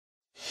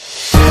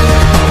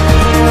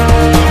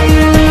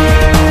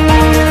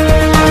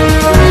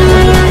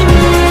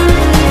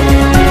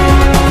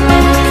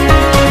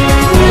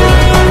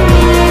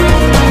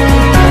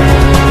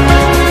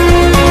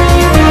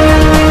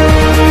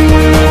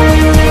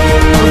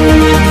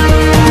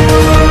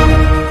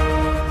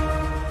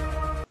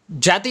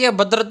జాతీయ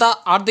భద్రత,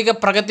 ఆర్థిక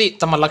ప్రగతి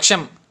తమ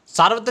లక్ష్యం.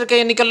 సార్వత్రిక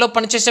ఎన్నికల్లో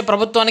పనిచేసే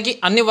ప్రభుత్వానికి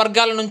అన్ని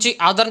వర్గాల నుంచి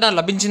ఆదరణ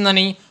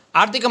లభించిందని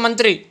ఆర్థిక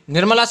మంత్రి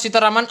నిర్మలా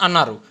సీతారామన్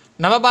అన్నారు.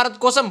 నవభారత్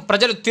కోసం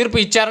ప్రజలు తీర్పు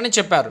ఇచ్చారని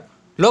చెప్పారు.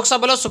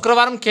 లోక్సభలో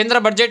శుక్రవారం కేంద్ర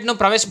బడ్జెట్ను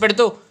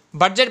ప్రవేశపెడుతూ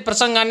బడ్జెట్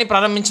ప్రసంగాన్ని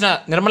ప్రారంభించిన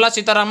నిర్మలా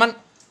సీతారామన్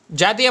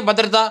జాతీయ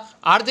భద్రత,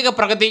 ఆర్థిక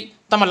ప్రగతి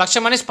తమ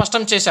లక్ష్యమని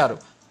స్పష్టం చేశారు.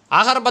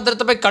 ఆహార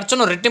భద్రతపై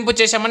ఖర్చును రెట్టింపు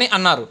చేశామని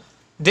అన్నారు.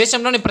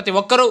 దేశంలోని ప్రతి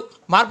ఒక్కరూ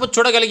మార్పు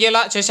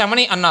చూడగలిగేలా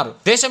చేశామని అన్నారు.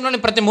 దేశంలోని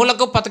ప్రతి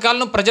మూలకు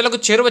పథకాలను ప్రజలకు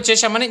చేరువ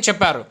చేశామని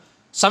చెప్పారు.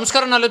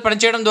 సంస్కరణలు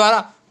పనిచేయడం ద్వారా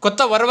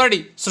కొత్త ఒరవడి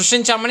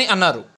సృష్టించామని అన్నారు.